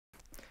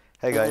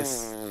Hey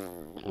guys,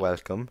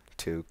 welcome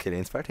to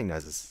Killian's farting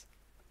noises.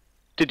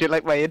 Did you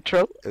like my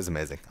intro? It was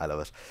amazing. I love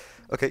it.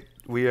 Okay,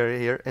 we are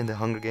here in the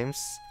Hunger Games,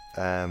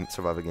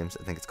 survival games.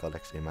 I think it's called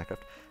actually in Minecraft.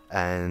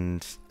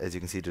 And as you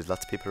can see, there's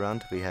lots of people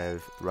around. We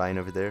have Ryan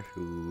over there,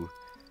 who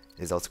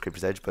is also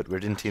Creeper's Edge, but we're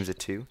in teams of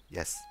 2.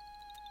 Yes.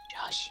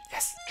 Josh.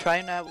 Yes. Try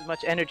and have as much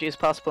energy as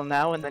possible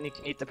now, and then you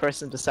can eat the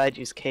person beside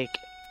you's cake.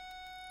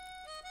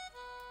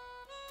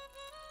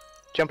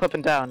 Jump up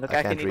and down. Look,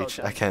 I can't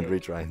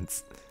reach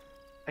Ryan's.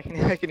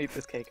 I can eat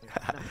this cake.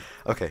 No.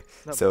 Okay,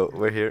 so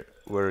we're here.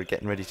 We're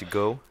getting ready to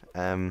go.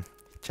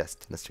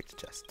 Chest. Let's check the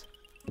chest.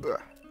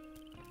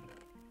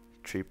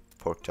 3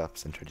 pork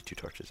chops and 32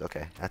 torches.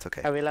 Okay, that's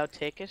okay. Are we allowed to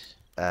take it?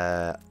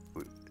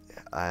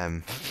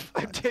 I'm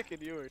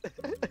taking yours.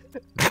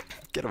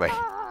 Get away.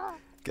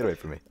 Get away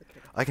from me. Okay.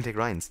 I can take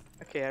Ryan's.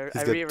 Okay,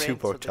 He's I got rearranged 2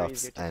 pork so they're chops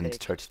easier to and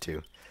take.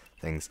 32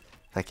 things.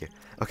 Thank you.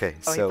 Okay,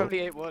 Oh, so he probably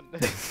ate one.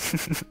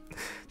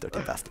 dirty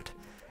bastard.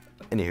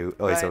 Anywho,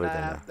 oh, he's over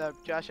there now.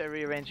 Josh, I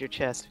rearranged your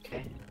chest,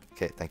 okay?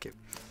 Okay, thank you.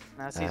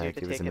 Now it's easier to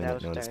Give us take a it minute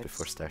out. notice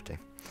before starting.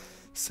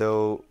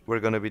 So we're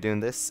gonna be doing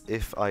this.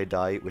 If I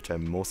die, which I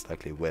most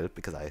likely will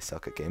because I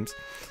suck at games,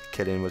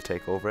 Killian will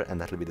take over, and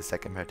that'll be the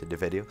second part of the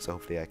video. So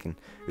hopefully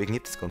we can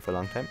keep this going for a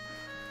long time.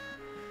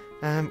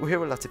 We're here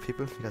with lots of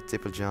people. We got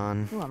Dipple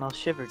John, Oh, and I'll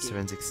shiver.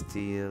 Forensic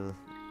Steel,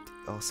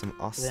 Awesome Then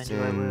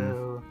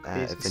Austin,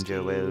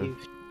 Avenger Will,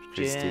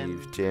 Chris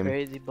Steve, Jim,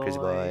 Crazy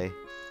Boy,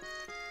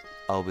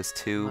 Albus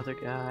 2, other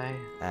guy.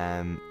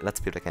 lots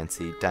of people I can't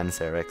see. Dan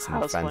Serex and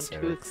House 1,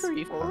 Fran 2, Serex.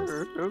 3,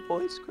 4.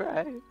 Voice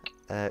crack,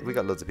 We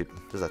got loads of people.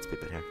 There's lots of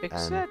people here.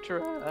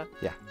 etc.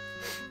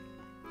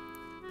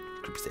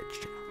 Creeper's Edge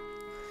channel.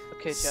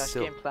 Okay, Josh,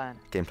 So, game plan.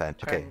 Game plan.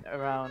 Okay. Turn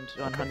around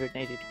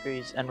 180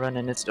 degrees and run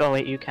in its. Oh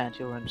wait, you can't.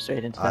 You'll run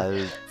straight into that.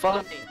 I'll.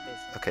 Follow me,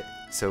 basically. Okay.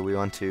 So we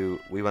want to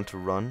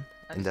run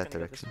I'm in just that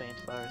gonna go direction. this way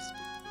into the forest.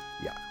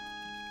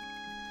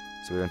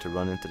 So we want to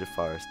run into the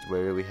forest.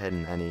 Where are we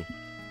heading? Any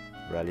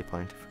rally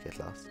point if we get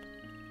lost?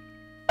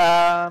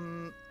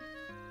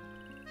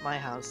 My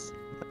house.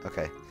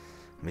 Okay.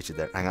 I'll meet you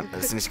there. Hang on. I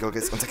just need to go,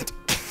 guys. 1 second.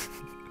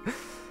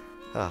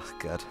 Oh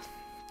god.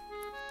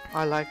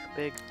 I like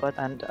big butt,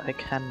 and I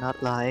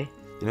cannot lie.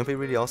 You know, it'd be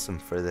really awesome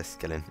for this,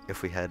 Gillian,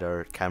 if we had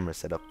our camera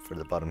set up for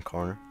the bottom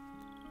corner.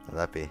 Now,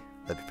 that'd be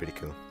pretty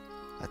cool,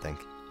 I think.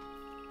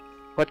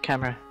 What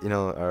camera? You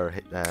know, our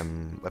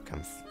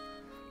webcams.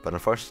 But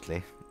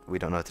unfortunately, we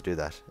don't know how to do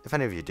that. If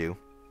any of you do,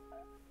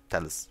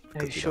 tell us. Are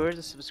because you we sure don't.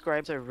 the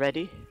subscribers are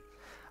ready?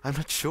 I'm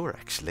not sure,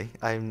 actually.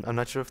 I'm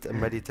not sure if I'm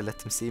ready to let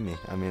them see me.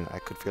 I mean, I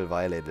could feel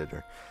violated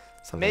or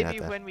something like Maybe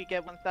that. when we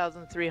get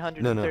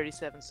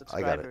 1,337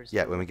 subscribers. I got it.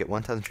 Yeah, when we get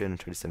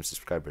 1,337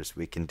 subscribers,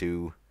 we can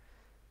do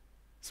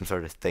some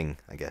sort of thing,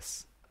 I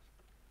guess.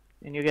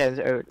 And you guys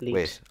are elite.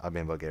 Wait, I'll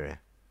be in Bulgaria.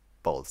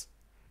 Balls.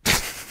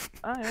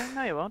 Oh, yeah,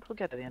 no, you won't. We'll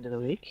get to the end of the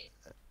week.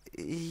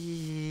 Guys,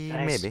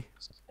 Maybe.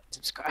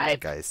 Subscribe.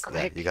 Guys, yeah,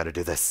 Click. you gotta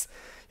do this.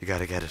 You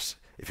gotta get it.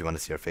 If you want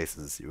to see our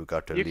faces, you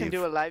got to You leave. can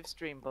do a live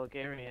stream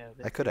Bulgaria.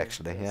 I could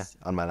actually, yeah.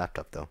 On my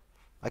laptop, though.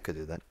 I could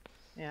do that.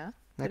 Yeah?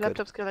 I Your could.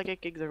 laptop's got like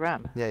 8 gigs of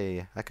RAM.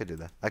 Yeah. I could do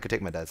that. I could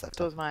take my dad's So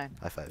laptop. is mine.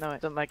 High five. No,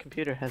 my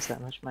computer has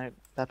that much. My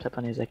laptop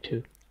only has like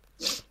 2.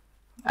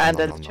 And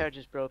then the no.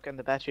 charger's broke and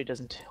the battery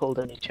doesn't hold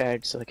any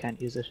charge, so I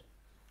can't use it.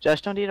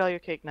 Josh, don't eat all your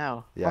cake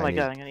now. Yeah, oh my I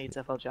god, I'm gonna eat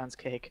Zephyl John's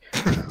cake.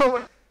 Oh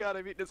my god,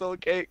 I'm eating his whole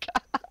cake.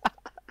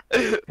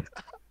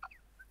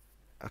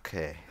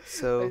 Okay, I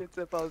so ate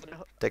Zephyl's-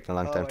 taking a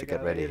long oh time my to god,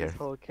 get I ready ate here. his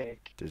whole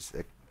cake. There's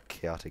a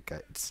chaotic guy.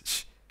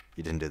 Shh,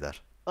 you didn't do that.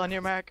 On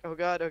your mark. Oh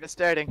god, okay,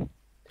 starting.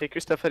 Take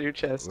your stuff out of your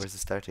chest. Where's the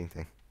starting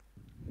thing?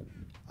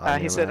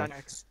 He said on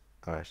X.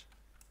 Alright.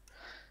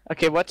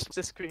 Okay, watch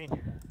the screen.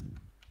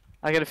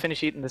 I gotta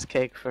finish eating this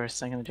cake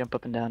first. I'm gonna jump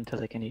up and down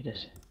until I can eat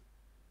it.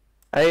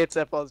 I ate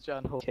Zephyl's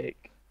John whole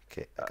cake.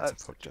 Okay, I got I'm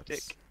some pork such a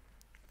chops. dick.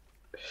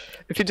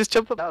 If you just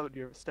jump up and down,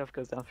 your stuff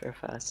goes down very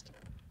fast.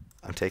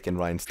 I'm taking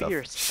Ryan's stuff.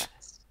 Fierce Shh,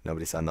 fast.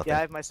 nobody saw nothing. Yeah,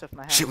 I have my stuff in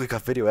my hand. Shit, we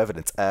got video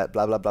evidence. Blah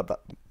blah blah blah.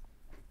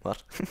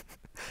 What?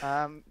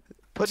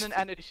 Put an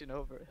annotation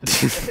over it.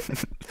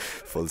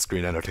 Full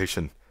screen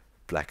annotation.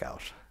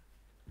 Blackout.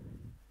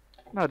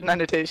 No, an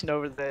annotation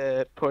over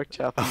the pork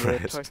chop and the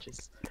Alright.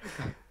 torches.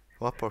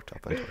 What pork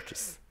chop and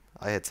torches?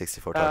 I had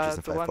 64 torches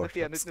and The 5 one pork at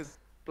the end chops. is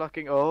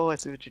blocking. Oh, I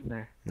see what you're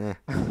doing there.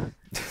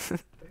 Yeah.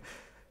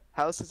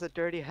 House is a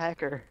dirty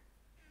hacker.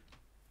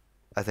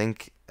 I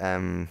think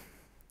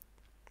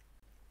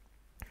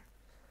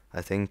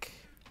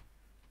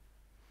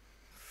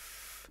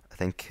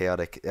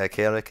chaotic.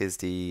 Chaotic is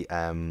the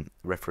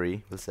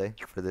referee, we'll say,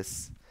 for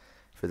this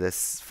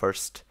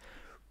first.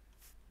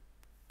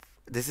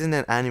 This isn't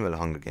an annual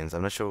Hunger Games.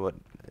 I'm not sure what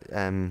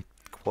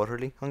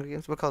quarterly Hunger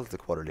Games. We'll call it the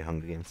quarterly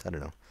Hunger Games. I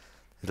don't know.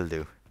 It'll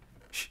do.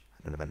 Shh,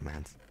 I don't have it in my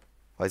hands.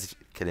 Why is it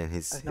killing? I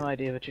have no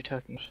idea what you're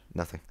talking about.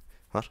 Nothing.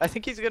 What? I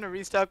think he's gonna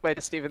restock by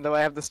this, even though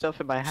I have the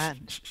stuff in my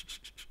hand.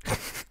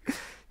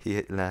 He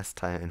hit last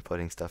time in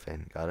putting stuff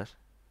in. Got it?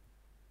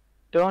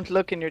 Don't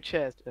look in your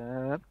chest.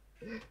 I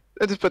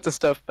just put the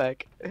stuff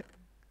back.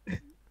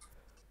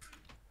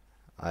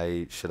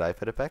 Should I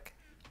put it back?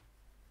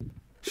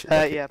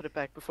 Okay. Yeah, put it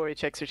back before he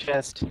checks your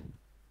chest.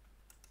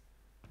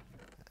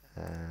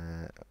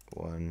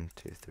 1,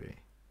 2, 3.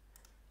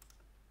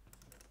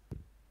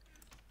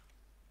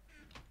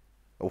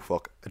 Oh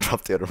fuck! I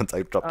dropped the other ones.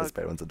 I dropped the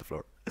spare ones on the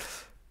floor.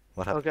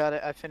 What Oh happened? god,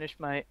 I finished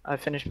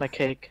my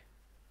cake.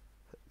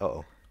 Uh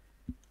oh.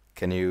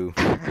 Can you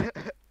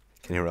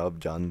rob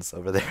John's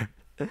over there?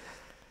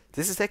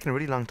 This is taking a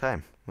really long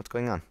time. What's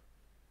going on?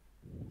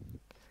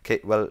 Okay,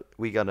 well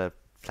we gotta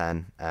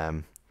plan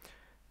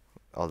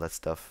all that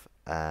stuff.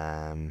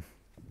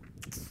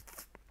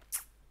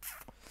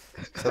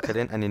 So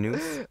Killian, any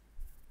news?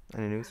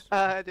 Any news?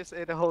 I just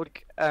ate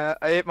I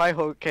ate my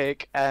whole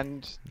cake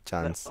and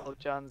John's.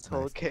 John's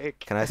whole Nice. cake.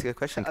 Can I ask you a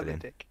question, I'm a Killian?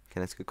 dick.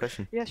 Can I ask you a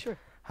question? Yeah, sure.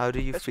 How do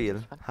you Question feel?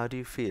 is fine. How do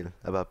you feel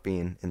about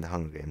being in the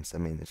Hunger Games? I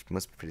mean, it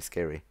must be pretty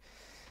scary.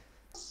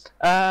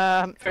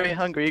 I'm very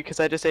hungry because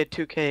I just ate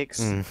 2 cakes.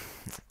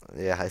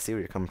 Yeah, I see where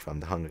you're coming from.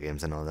 The Hunger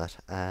Games and all that.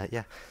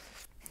 Yeah.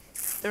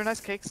 They were nice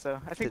cakes though.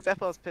 I think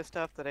Zeppel's pissed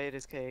off that I ate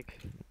his cake.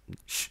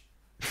 Shh.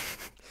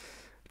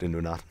 Didn't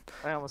do nothing.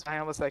 I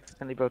almost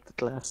accidentally broke the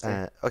glass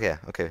there. Okay.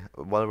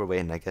 While we're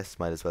waiting, I guess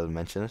might as well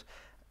mention it.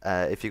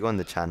 If you go on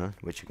the channel,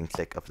 which you can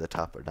click up at the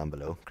top or down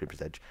below,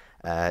 Creeper's Edge,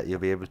 you'll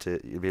be able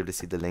to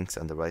see the links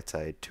on the right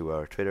side to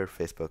our Twitter,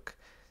 Facebook,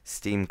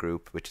 Steam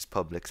group, which is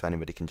public, so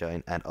anybody can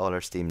join, and all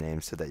our Steam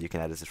names, so that you can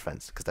add us as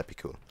friends, because that'd be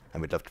cool.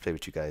 And we'd love to play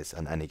with you guys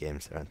on any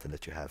games or anything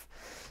that you have.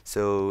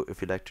 So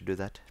if you'd like to do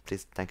that,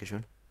 please, thank you,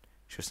 Sean.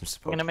 Show some I'm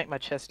support. gonna make my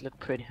chest look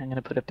pretty. I'm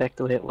gonna put it back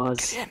the way it was.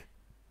 Killian!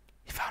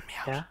 He found me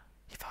out. Yeah?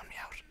 He found me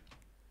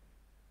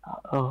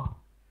out. Oh.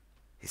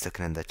 He's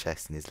looking in that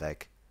chest and he's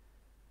like,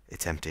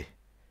 it's empty.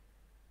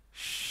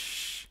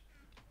 Shh.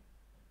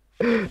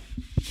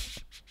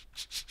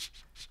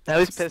 Now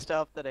he's pissed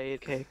off that I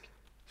ate cake.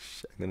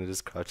 I'm gonna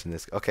just crouch in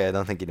this. Okay, I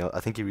don't think you know. I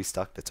think he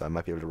restocked it, so I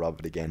might be able to rob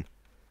it again.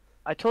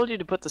 I told you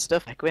to put the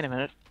stuff back. Wait a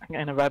minute. I'm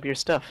gonna rob your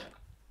stuff.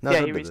 No, yeah,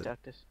 don't he put it-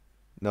 restocked it.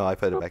 No, I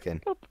put it back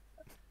in.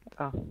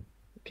 Oh.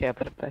 Okay, I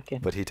put it back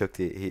in. But he took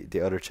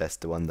the other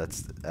chest, the one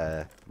that's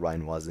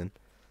Ryan was in.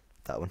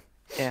 That one.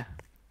 Yeah.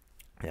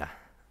 Yeah.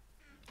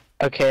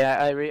 Okay,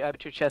 I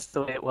put your chest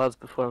the way it was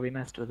before we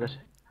messed with it.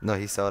 No,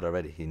 he saw it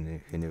already. He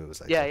knew it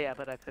was like Yeah, that. yeah,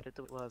 but I put it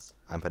the way it was.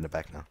 I'm putting it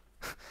back now.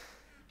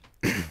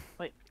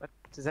 Wait, what?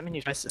 Does that mean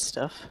you trust this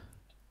stuff?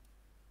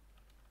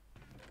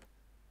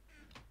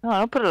 No, I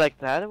don't put it like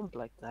that. I won't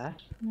like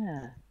that.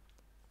 Yeah.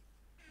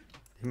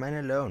 Leave mine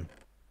alone.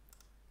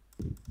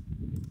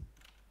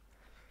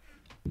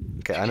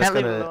 Okay, You I'm can't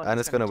leave it alone, just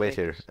it's gonna gonna wait take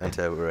here it.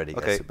 until we're ready.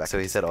 Okay, Guys. So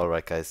he said, "All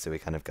right, guys." So we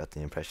kind of got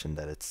the impression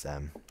that it's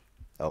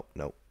Oh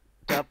no.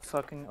 Stop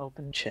fucking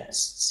open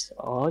chests.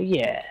 Oh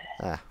yeah.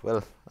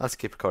 Well, I'll just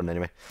keep recording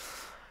anyway.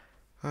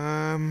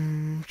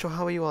 So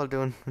how are you all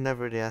doing? We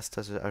never really asked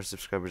how our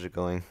subscribers are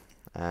going.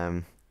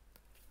 My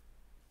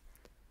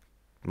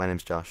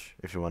name's Josh,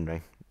 if you're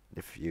wondering.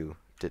 If you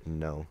didn't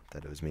know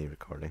that it was me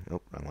recording.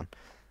 Oh, wrong one.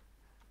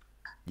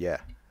 Yeah.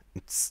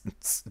 It's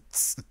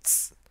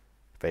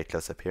very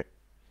close up here.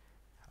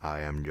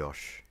 I am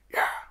Josh.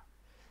 Yeah.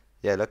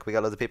 Yeah, look, we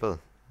got loads of people.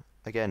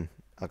 Again.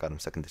 Oh god, I'm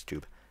stuck in this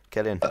tube.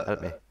 Killian,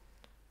 help me.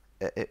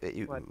 What?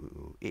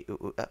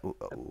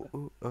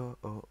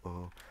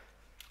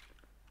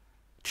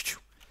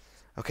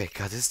 Okay,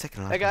 god, this is taking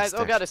a long Hey time to guys, oh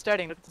start. god, it's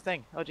starting. Look at the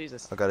thing. Oh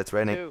Jesus. Oh god, it's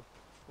raining. 2,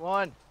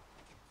 1.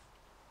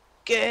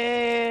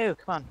 Go!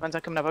 Come on, when's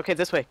that coming up? Okay,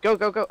 this way. Go,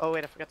 go, go. Oh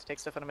wait, I forgot to take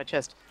stuff out of my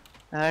chest.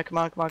 Come on, come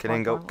on, come Killian,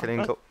 on. go, come on, Killian,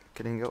 come on. go,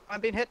 Killian, go. I'm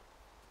being hit.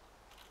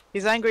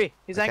 He's angry.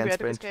 He's I angry. can't I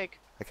took his sprint. cake.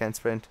 I can't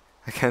sprint.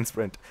 I can't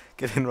sprint.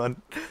 Killian,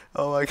 run.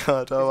 Oh my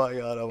god, oh my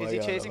god, oh my god.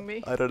 Is he chasing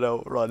me? I don't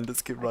know. Run,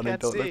 just keep I running.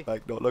 can't Don't see. look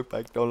back, don't look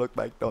back, don't look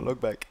back, don't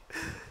look back.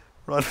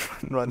 Run,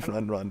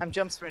 run. I'm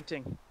jump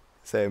sprinting.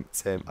 Same.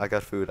 I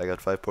got food. I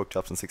got 5 pork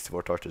chops and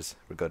 64 torches.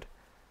 We're good.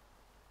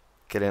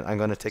 Killian, I'm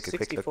gonna take a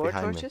quick look 64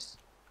 behind torches?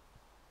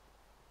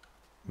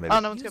 me. Maybe. Oh,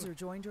 no one's User coming.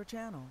 joined your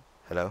channel.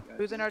 Hello?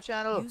 Who's in our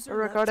channel? User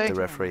We're left recording. The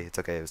referee. It's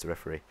okay, it was the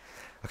referee.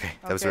 Okay,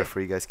 that was the Okay.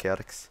 referee, guys.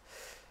 Chaotix.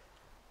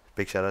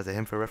 Big shout out to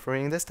him for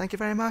refereeing this. Thank you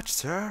very much,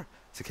 sir.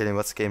 So, Killian,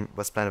 what's the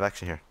plan of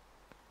action here?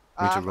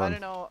 We need to I run.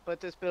 don't know, but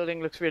this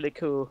building looks really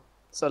cool.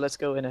 So let's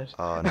go in it.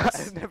 Oh,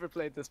 nice. I've never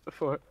played this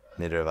before.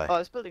 Neither have I. Oh,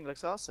 this building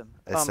looks awesome.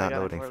 It's oh my not god,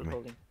 loading world for me.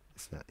 holding.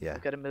 It's not, yeah.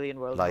 I've got a million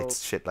world Lights,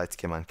 holes. shit lights,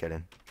 come on,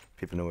 Killian.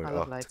 People know where. I Oh,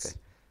 love it's lights. okay.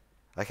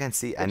 I can't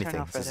see They'll turn anything.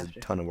 off right There's a after.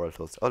 ton of world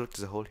holes. Oh, look,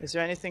 there's a hole here. Is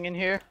there anything in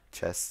here?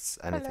 Chests,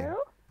 anything. Hello?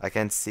 I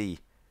can't see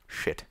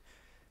shit.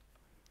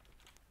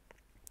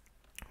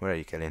 Where are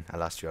you, Killian? I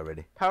lost you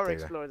already. Power There you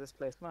are. explore this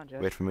place. Come on,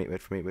 Josh. Wait for me. I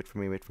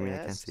can't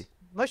Yes. see.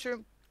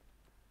 Mushroom.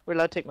 We're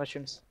allowed to take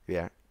mushrooms. We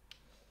are.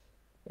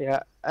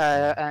 Yeah.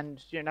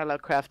 And you're not allowed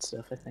to craft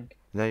stuff, I think.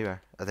 No, you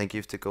are. I think you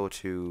have to go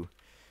to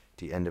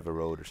the end of a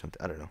road or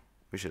something. I don't know.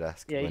 We should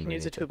ask. Yeah, you when can we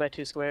use a need to.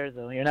 2x2 square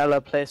though. You're not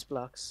allowed to place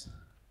blocks.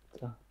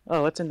 So.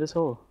 Oh, what's in this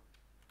hole?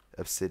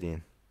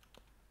 Obsidian.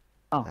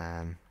 Oh.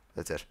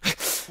 That's it.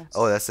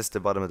 Oh, that's just the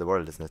bottom of the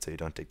world, isn't it? So you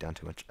don't dig down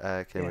too much.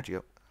 Killian, Yeah. where'd you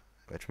go?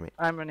 Wait for me.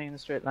 I'm running in a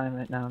straight line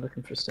right now,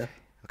 looking for stuff.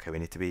 Okay, we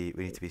need to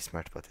be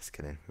smart about this,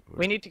 Killian.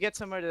 We need to get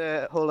somewhere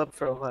to hole up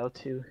for a while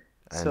too.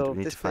 And So we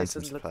need this to find place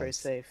some doesn't look very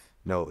supplies. safe.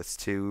 No, it's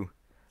too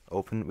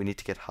open. We need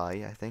to get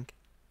high, I think.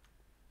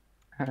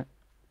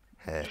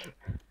 Hey.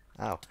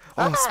 Ow.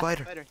 Oh,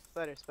 spider!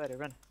 Spider,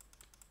 run.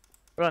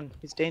 Run,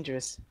 he's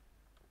dangerous.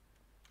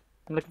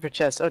 I'm looking for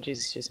chests. Oh,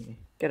 Jesus, he's chasing me.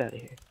 Get out of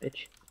here,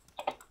 bitch.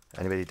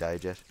 Anybody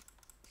died yet?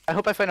 I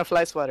hope I find a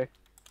fly swatter.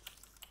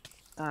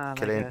 Ah,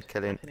 my god.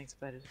 Kill in. I'm hitting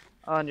spiders.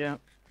 Oh, no.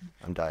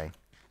 I'm dying.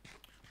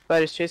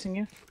 Spiders chasing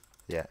you?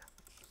 Yeah.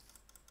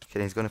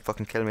 He's gonna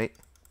fucking kill me.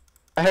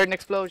 I heard an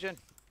explosion.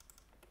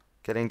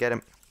 Get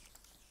him.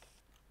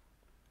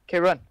 Okay,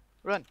 run.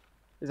 Run.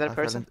 Is that a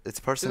person? It's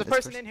a person. There's a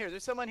person in here.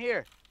 There's someone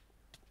here.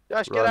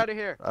 Josh, Run. get out of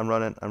here. I'm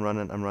running.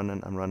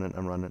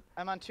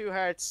 I'm on 2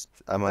 hearts.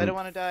 I don't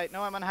want to die.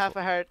 No, I'm on half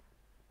a heart.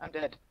 I'm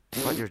dead.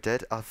 What, you're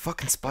dead? Oh,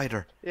 fucking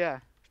spider. Yeah.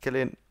 Kill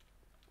in.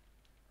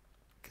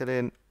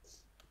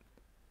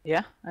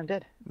 Yeah, I'm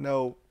dead.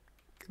 No.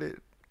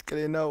 Kill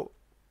in, no.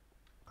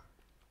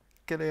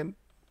 Kill in.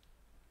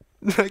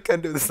 I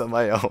can't do this on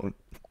my own.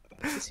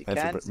 Yes, you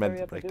Mental, can.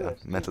 mental breakdown.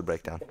 Mental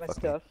breakdown. Get my Fuck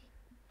stuff. me.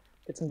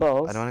 Get some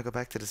balls. I don't want to go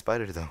back to the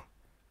spider though.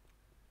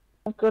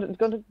 I'm going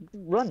to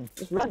run.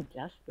 Just run,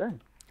 Josh. Run.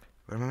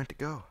 Where am I meant to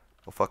go?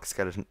 Oh fuck,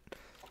 skeleton.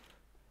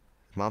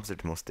 Mobs are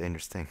the most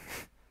dangerous thing.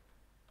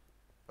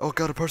 Oh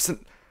god, a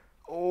person.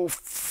 Oh,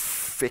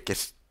 fick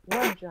it.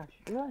 Run, Josh.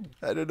 Run.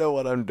 I don't know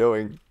what I'm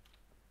doing.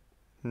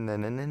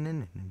 Ninja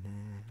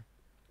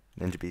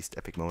Beast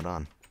epic mode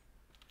on.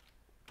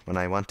 When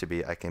I want to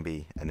be, I can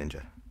be a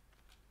ninja.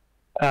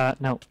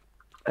 No.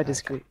 I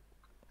disagree.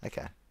 I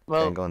can.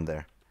 Well, I'm going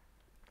there.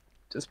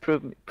 just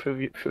prove me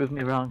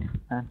wrong,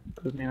 man.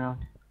 Prove me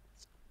wrong.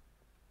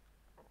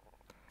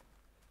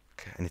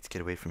 Okay, I need to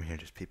get away from here.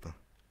 There's people.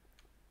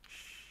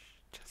 Shh,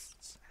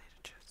 chests.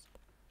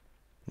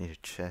 I need a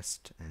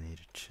chest. I need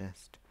a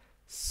chest.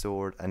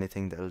 Sword.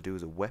 Anything that'll do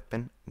as a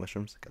weapon.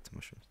 Mushrooms. Got some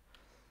mushrooms.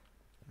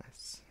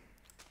 Nice.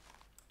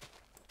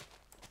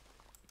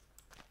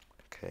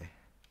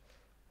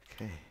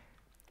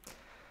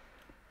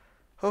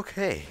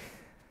 Okay.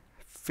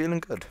 Feeling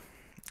good.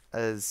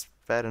 As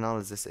bad and all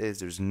as this is,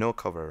 there's no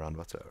cover around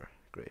whatsoever.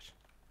 Great.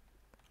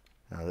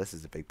 Now this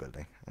is a big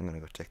building. I'm gonna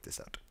go check this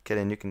out.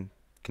 Killian, can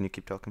you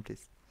keep talking,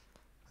 please?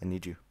 I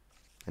need you,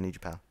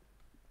 pal.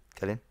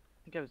 Killian?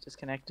 I think I was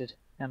disconnected.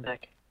 I'm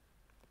back.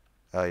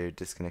 Oh, you're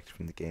disconnected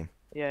from the game.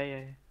 Yeah.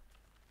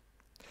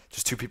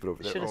 There's 2 people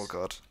over there. Oh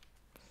god.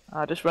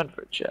 Just run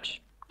for it,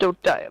 Josh.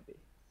 Don't die on me.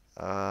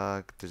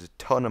 There's a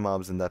ton of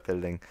mobs in that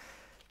building.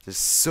 There's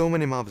so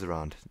many mobs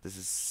around. This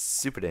is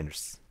super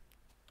dangerous.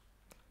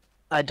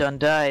 I done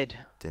died.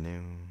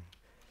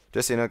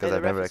 Just so you know, because Hey,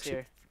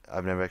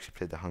 I've never actually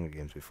played the Hunger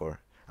Games before.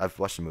 I've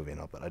watched the movie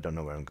and all, but I don't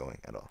know where I'm going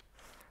at all.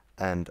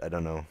 And I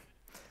don't know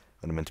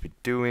what I'm meant to be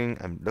doing.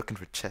 I'm looking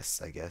for chests,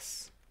 I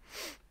guess.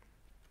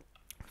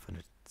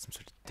 Find some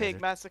sort of Pig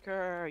desert.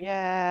 massacre,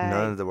 yeah.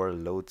 None of the world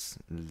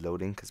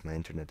loading because my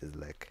internet is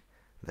like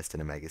less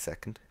than a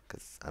megasecond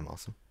because I'm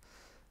awesome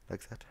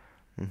like that.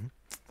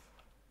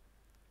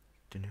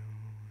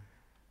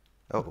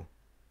 Oh.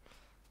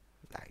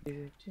 Lag.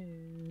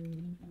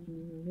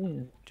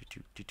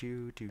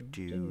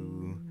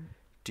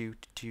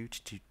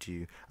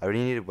 I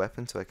really need a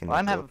weapon so I can Well,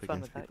 I'm go having up fun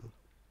against with that. people.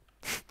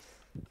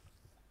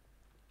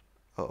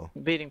 Uh-oh.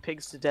 Beating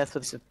pigs to death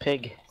with a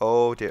pig.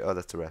 Oh dear, oh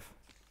that's the ref.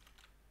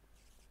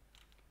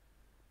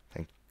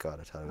 Thank god,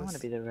 I thought I want to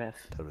be the ref.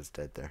 thought it was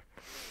dead there.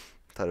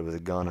 Thought it was a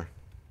goner.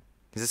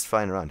 He's just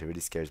flying around, he really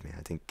scares me.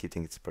 I think he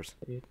thinks it's a person.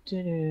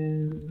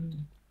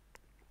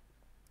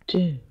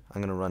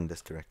 I'm gonna run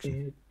this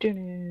direction.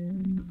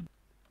 And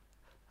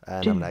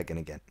I'm lagging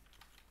again.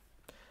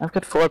 I've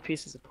got 4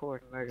 pieces of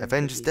pork.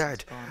 Avenge is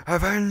dead!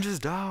 Avenge is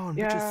down!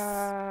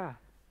 Yeah!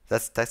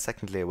 That's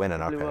technically a win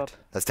on our Blew part. up.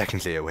 That's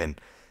technically a win.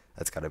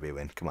 That's gotta be a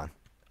win, come on.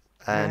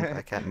 And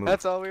I can't move.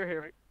 That's all we were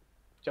here for.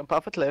 Jump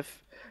off a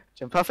cliff.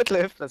 Jump off a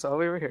cliff, that's all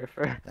we were here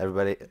for.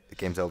 Everybody, the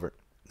game's over.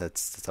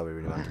 That's all we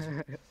really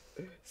wanted.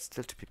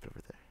 Still 2 people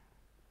over there.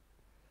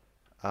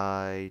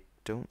 I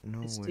don't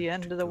know It's where the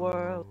end to of the go.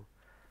 world.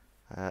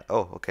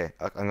 Oh, okay.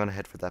 I'm gonna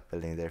head for that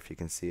building there if you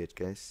can see it,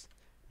 guys.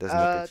 Doesn't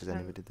look like there's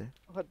anybody there.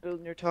 What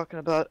building you're talking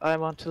about? I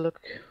want to look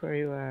where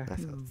you are. I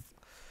thought.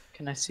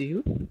 Can I see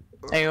you?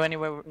 Are you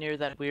anywhere near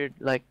that weird,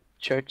 like,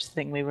 church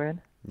thing we were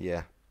in?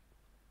 Yeah.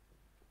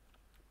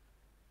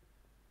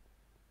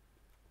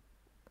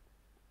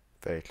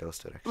 Very close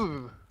to it, actually.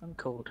 Ooh, I'm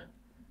cold.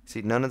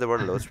 See, none of the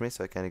world loads for me,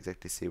 so I can't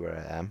exactly see where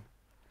I am.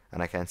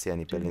 And I can't see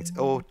any buildings.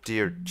 Oh,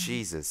 dear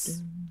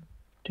Jesus.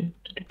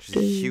 There's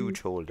a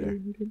huge hole there.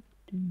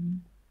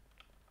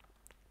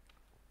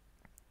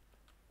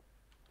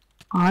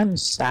 I'm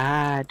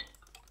sad.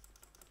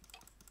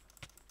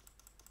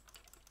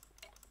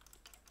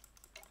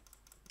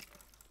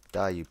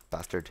 Die, you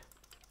bastard.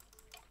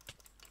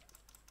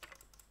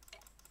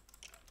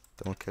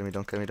 Don't kill me,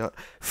 don't kill me, don't.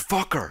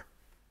 Fucker!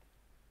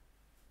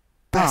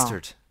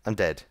 Bastard! I'm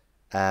dead.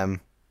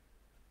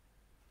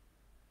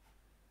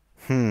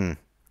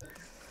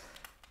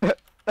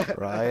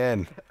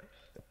 Ryan.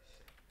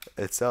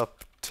 It's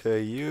up to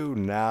you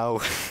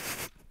now.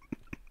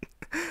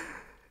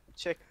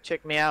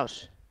 Check me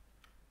out.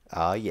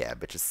 Oh yeah,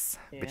 bitches.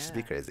 Bitches be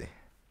Yeah. crazy.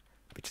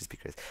 Bitches be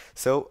crazy.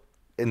 So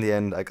in the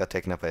end, I got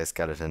taken up by a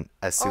skeleton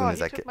Oh,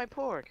 he took my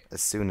pork.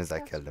 as soon as I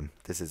That's killed him.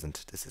 This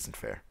isn't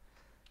fair.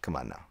 Come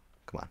on now.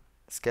 Come on.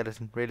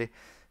 Skeleton, really?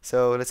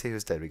 So let's see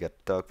who's dead. We got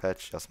Dog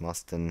Patch, Joss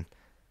Moston,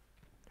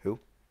 who?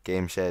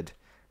 Game Shed,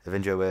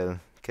 Avenger Whale,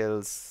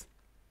 Kills,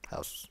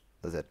 House.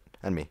 That's it.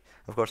 And me,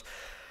 of course.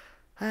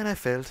 And I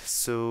failed,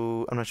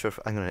 so I'm not sure if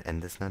I'm going to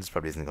end this now. This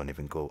probably isn't going to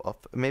even go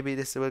up. Maybe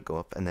this will go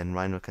up, and then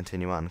Ryan will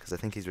continue on, because I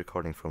think he's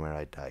recording from where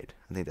I died.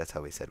 I think that's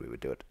how we said we would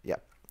do it. Yeah.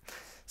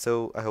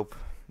 So I hope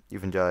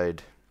you've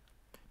enjoyed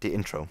the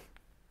intro.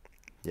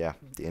 Yeah,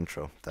 the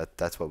intro.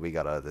 That's what we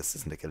got out of this,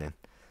 isn't it, Killian?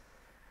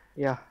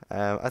 Yeah,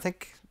 I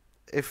think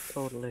if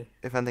totally.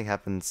 if anything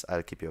happens,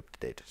 I'll keep you up to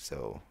date.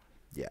 So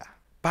yeah.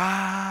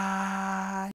 Bye.